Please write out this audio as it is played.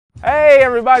Hey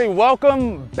everybody,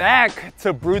 welcome back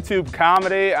to Brewtube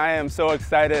Comedy. I am so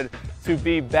excited to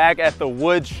be back at the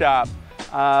Wood Shop.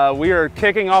 We are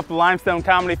kicking off the Limestone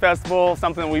Comedy Festival,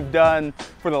 something we've done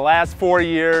for the last 4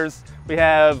 years. We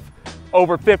have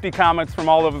over 50 comics from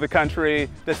all over the country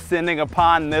descending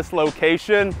upon this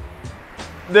location.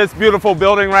 This beautiful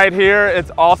building right here,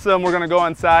 it's awesome. We're gonna go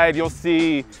inside, you'll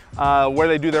see where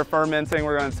they do their fermenting.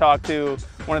 We're gonna talk to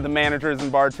one of the managers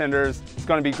and bartenders. It's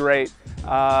gonna be great.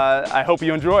 I hope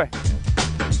you enjoy.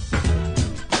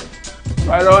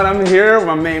 Right on, I'm here with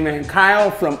my main man Kyle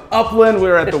from Upland.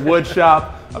 We're at the Wood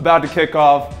Shop, about to kick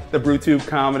off the Brewtube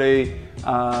Comedy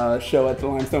show at the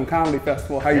Limestone Comedy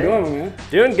Festival. How you doing, man?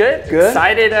 Doing good. Good.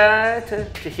 Excited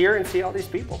to hear and see all these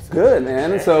people. So. Good,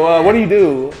 man. So what do you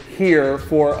do here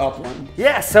for Upland?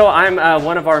 Yeah, so I'm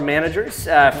one of our managers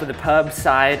for the pub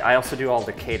side. I also do all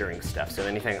the catering stuff. So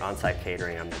anything on-site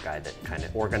catering, I'm the guy that kind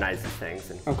of organizes things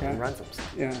and runs them. So.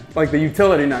 Yeah, like the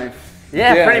utility knife.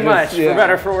 Yeah, pretty much, for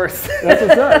better or for worse. That's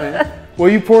what's up, man. Well,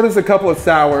 you poured us a couple of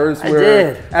sours.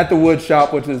 We're at the Wood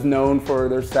Shop, which is known for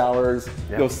their sours.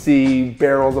 Yep. You'll see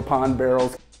barrels upon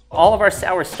barrels. All of our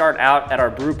sours start out at our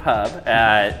brew pub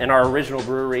in our original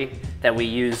brewery that we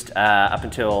used up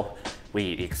until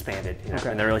we expanded in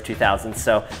the early 2000s.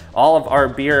 So all of our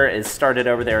beer is started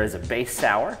over there as a base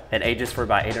sour. It ages for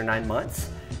about 8 or 9 months.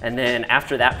 And then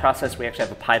after that process, we actually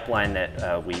have a pipeline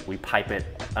that we pipe it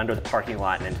under the parking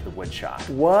lot and into the wood shop.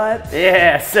 What?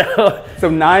 Yeah, so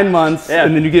 9 months,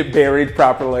 and then you get buried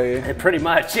properly. Pretty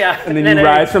much, yeah. And then you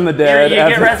rise from the dead. You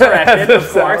get resurrected, of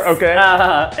course. Okay.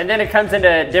 And then it comes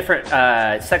into different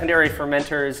secondary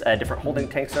fermenters, different holding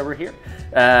tanks over here.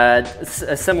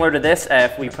 Similar to this,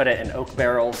 if we put it in oak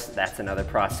barrels, that's another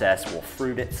process. We'll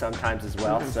fruit it sometimes as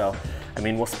well. So, I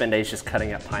mean, we'll spend days just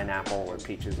cutting up pineapple or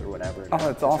peaches or whatever. Oh,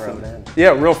 that's awesome. Yeah,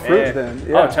 real fruit then.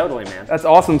 Yeah. Oh, totally, man. That's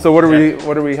awesome. So what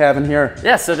are we having here?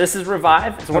 Yeah, so this is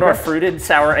Revive. It's one of our fruited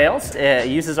sour ales. It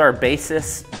uses our base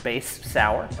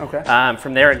sour. Okay.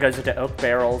 From there, it goes into oak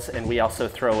barrels, and we also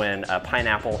throw in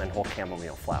pineapple and whole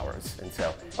chamomile flowers. And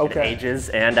so it ages,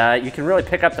 and you can really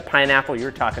pick up the pineapple you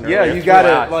were talking earlier. Yeah, you got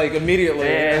it like immediately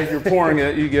as you're pouring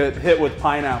it. You get hit with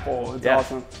pineapple. It's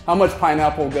awesome. How much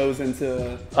pineapple goes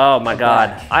into? Oh my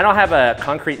God, I don't have a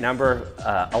concrete number.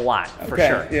 A lot for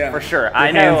sure. Yeah, for sure. I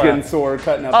know. Hands getting sore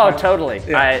cutting up. Oh, totally.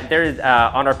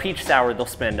 Yeah. On our peach sour, they'll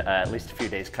spend at least a few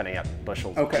days cutting up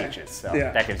bushels of peaches. So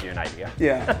that gives you an idea.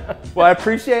 Yeah. Well, I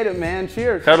appreciate it, man.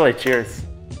 Cheers. Totally. Cheers.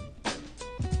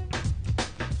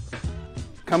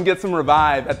 Come get some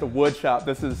Revive at the Wood Shop.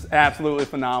 This is absolutely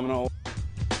phenomenal.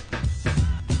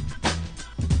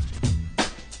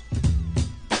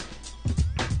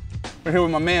 We're here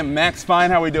with my man Max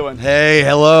Fine. How we doing? Hey,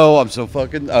 hello. I'm so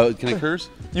fucking. Can I curse?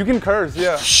 You can curse,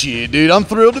 yeah. Shit, dude, I'm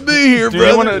thrilled to be here,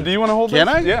 brother. Do you want to hold this? Can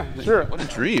I? Yeah, sure. What a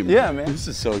dream. Yeah, man. This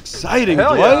is so exciting,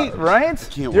 Hell Dwight. Yeah, right?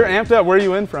 Can't You're wait. amped up. Where are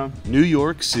you in from? New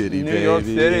York City, baby. New York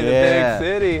City, the big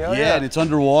city. Hell yeah. And it's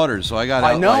underwater, so I got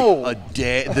out like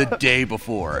the day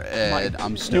before, and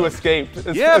I'm stoked. You escaped.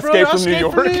 Yeah, bro, I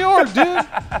escaped from New York, dude.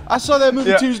 I saw that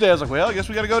movie Tuesday. I was like, well, I guess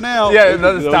we got to go now. Yeah,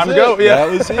 it's time to go. Yeah,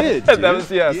 that was it. Dude. That was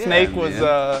Snake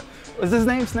was. Was his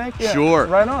name Snake? Yeah. Sure.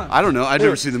 Right on. I don't know. I'd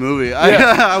never seen the movie.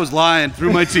 I was lying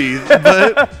through my teeth.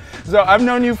 But so I've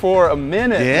known you for a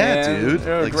minute. Yeah, man. dude.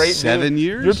 You're like great 7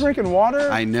 years. You're drinking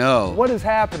water? I know. What is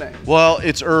happening? Well,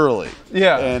 it's early.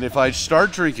 Yeah. And if I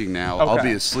start drinking now, I'll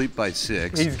be asleep by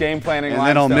 6. He's game planning. And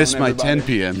then I'll miss my 10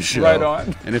 p.m. show. Right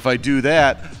on. And if I do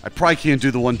that, I probably can't do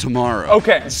the one tomorrow.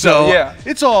 Okay. So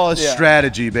it's all a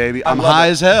strategy, baby. I'm high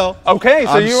as hell. Okay,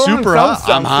 so you're super on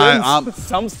high. I'm high.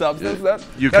 Some substance. That,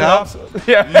 you cop?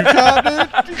 Yeah. You cop,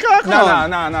 dude? You cop? No.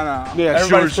 Yeah,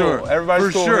 Everybody's sure. Cool.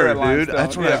 Everybody's cool here at dude. Limestone.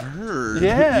 That's what I've heard.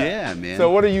 Yeah, man. So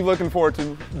what are you looking forward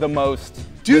to the most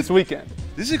this weekend?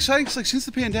 This is exciting. It's like since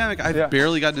the pandemic, I've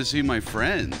barely gotten to see my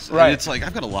friends. Right. And it's like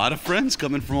I've got a lot of friends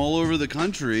coming from all over the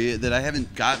country that I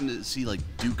haven't gotten to see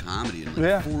do comedy in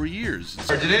 4 years.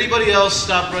 Did anybody else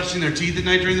stop brushing their teeth at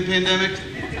night during the pandemic?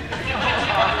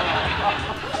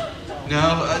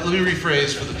 No? Let me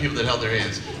rephrase for the people that held their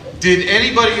hands. Did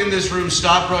anybody in this room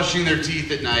stop brushing their teeth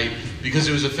at night because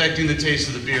it was affecting the taste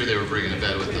of the beer they were bringing to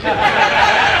bed with them?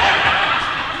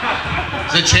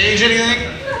 Does it change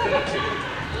anything?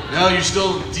 No, do you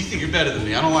think you're better than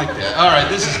me? I don't like that. All right,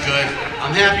 this is good.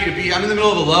 I'm happy to be, I'm in the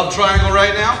middle of a love triangle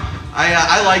right now.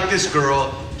 I like this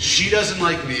girl, she doesn't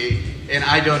like me, and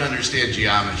I don't understand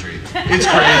geometry. It's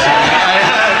crazy,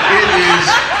 it is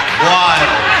wild.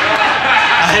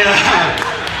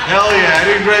 Hell yeah, I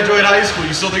didn't graduate high school.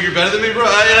 You still think you're better than me, bro?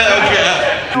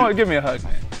 Okay. Oh, give me a hug,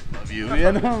 man. Love you,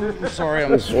 man. I'm sorry,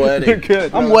 I'm sweating. You're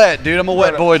good. I'm wet, dude. I'm a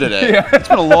wet boy today. It's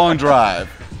been a long drive.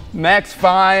 Max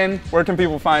Fine, where can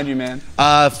people find you, man?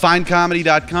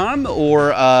 Finecomedy.com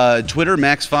or Twitter,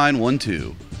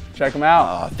 MaxFine12. Check them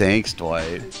out. Thanks,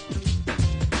 Dwight.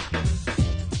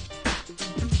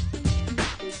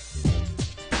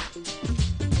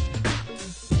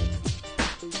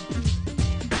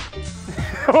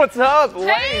 What's up,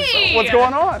 Lace? Hey! What's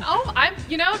going on? Oh, I'm,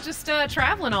 just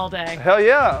traveling all day. Hell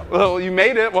yeah. Well, you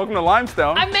made it. Welcome to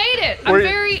Limestone. I made it.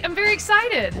 I'm very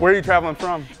excited. Where are you traveling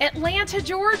from? Atlanta,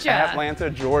 Georgia. Atlanta,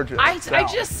 Georgia. I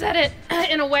just said it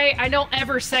in a way I don't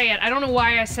ever say it. I don't know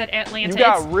why I said Atlanta. You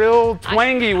got real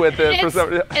twangy with it. It's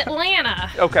Atlanta.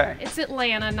 Okay. It's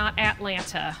Atlanta, not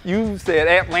Atlanta. You said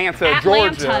Atlanta,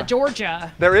 Georgia.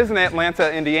 Georgia. There is an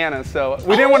Atlanta, Indiana, so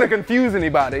we didn't want to confuse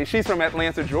anybody. She's from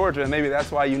Atlanta, Georgia, and maybe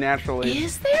that's why you naturally...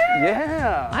 Is there?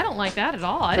 Yeah. I don't like that at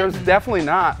all. There's definitely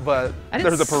not, but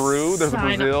there's a Peru, there's a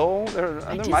Brazil.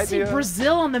 I did see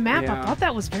Brazil on the map. Yeah. I thought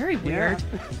that was very weird.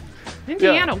 Yeah.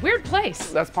 Indiana, weird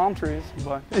place. That's palm trees,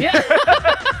 but... Yeah.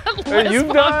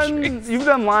 You've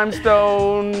done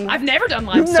Limestone. I've never done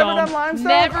Limestone. You've never done Limestone?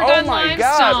 Never done Limestone. Oh my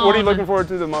Limestone. God. What are you looking forward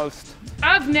to the most?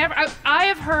 I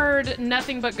have heard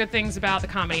nothing but good things about the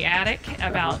Comedy Attic,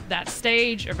 about that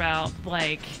stage, about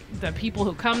like the people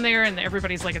who come there, and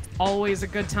everybody's like, it's always a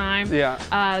good time.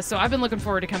 Yeah. So I've been looking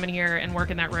forward to coming here and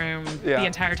working that room Yeah. the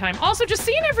entire time. Also, just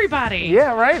seeing everybody.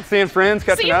 Yeah, right. Seeing friends,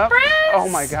 catching up. Friends. Oh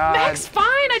my God. Max Fine.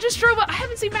 I just drove up. I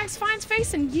haven't seen Max Fine's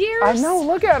face in years. I know.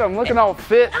 Look at him, looking all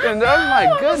fit, and oh my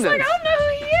goodness. I was like, I don't know who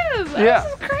he is. Yeah.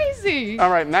 This is crazy. All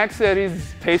right, Max said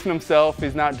he's pacing himself.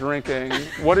 He's not drinking.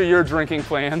 What are your drinking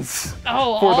plans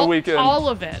for the weekend? All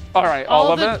of it. All right,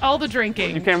 all of it? All the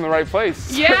drinking. You came to the right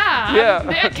place. Yeah.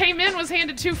 Yeah. I came in, was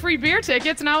handed 2 free beer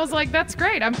tickets, and I was like, that's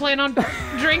great. I'm planning on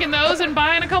drinking those and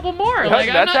buying a couple more.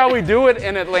 That's how we do it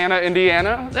in Atlanta,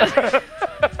 Indiana.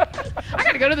 I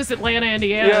gotta go to this Atlanta,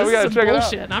 Indiana. Yeah, we gotta this is check it out.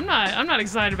 bullshit. I'm not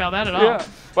excited about that at all. Yeah.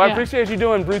 Well, I appreciate you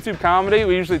doing Brewtube Comedy.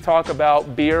 We usually talk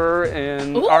about beer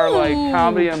and our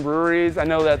comedy and breweries. I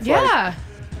know that's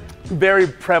very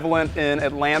prevalent in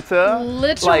Atlanta.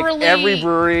 Literally, like every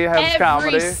brewery has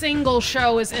comedy. Every single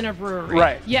show is in a brewery.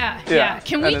 Right. Yeah.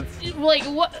 Can we who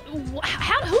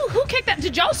kicked that?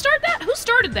 Did y'all start that? Who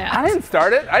started that? I didn't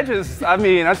start it. I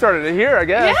started it here, I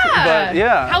guess. Yeah. But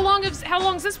yeah. How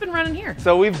long's this been running here?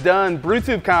 So we've done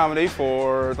Brewtube Comedy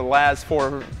for the last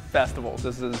 4 festivals.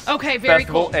 This is very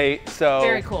Festival cool. 8. So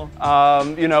very cool.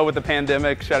 With the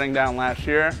pandemic shutting down last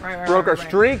year, broke our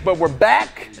streak, but we're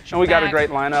back, and we got a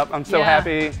great lineup. I'm so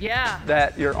happy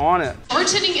that you're on it.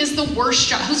 Bartending is the worst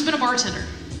job. Who's been a bartender?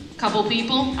 Couple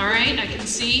people. All right, I can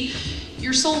see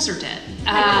your souls are dead.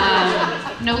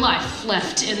 No life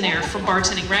left in there from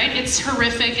bartending, right? It's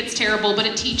horrific, it's terrible, but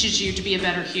it teaches you to be a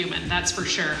better human, that's for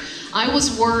sure. I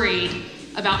was worried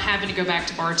about having to go back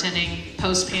to bartending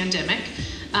post-pandemic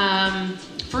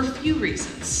for a few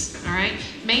reasons, all right?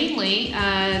 Mainly,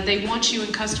 they want you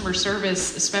in customer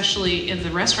service, especially in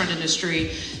the restaurant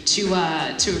industry, to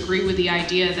agree with the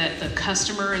idea that the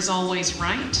customer is always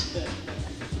right.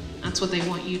 That's what they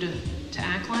want you to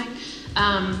act like.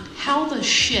 How the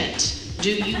shit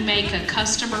do you make a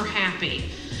customer happy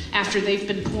after they've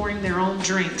been pouring their own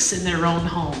drinks in their own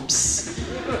homes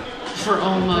for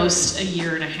almost a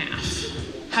year and a half?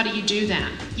 How do you do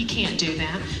that? You can't do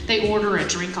that. They order a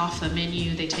drink off the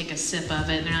menu, they take a sip of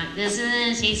it, and they're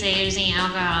like, he's using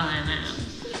alcohol in that.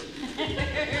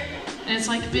 And it's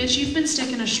like, bitch, you've been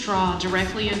sticking a straw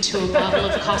directly into a bottle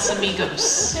of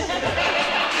Casamigos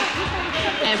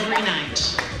every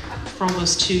night for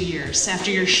almost 2 years,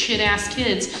 after your shit-ass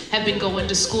kids have been going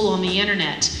to school on the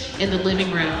internet in the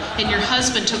living room, and your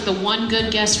husband took the one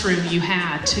good guest room you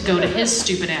had to go to his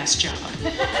stupid-ass job,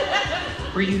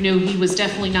 where you knew he was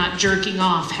definitely not jerking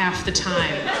off half the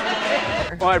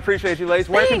time. Well, I appreciate you, Lace.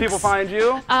 Where can people find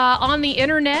you? On the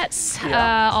internets.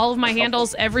 All of my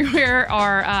handles everywhere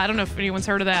are, I don't know if anyone's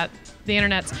heard of that, the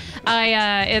internets.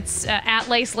 It's at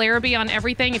Lace Larrabee on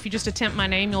everything. If you just attempt my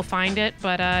name, you'll find it.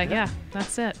 But yeah,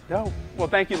 that's it. Yo. Well,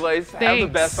 thank you, Lace. Thanks. Have the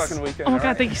best fucking weekend. Oh,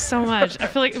 God, thank you so much. I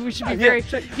feel like we should be very...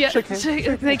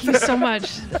 Thank you so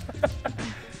much.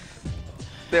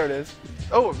 There it is.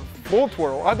 Oh, full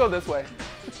twirl. I'll go this way.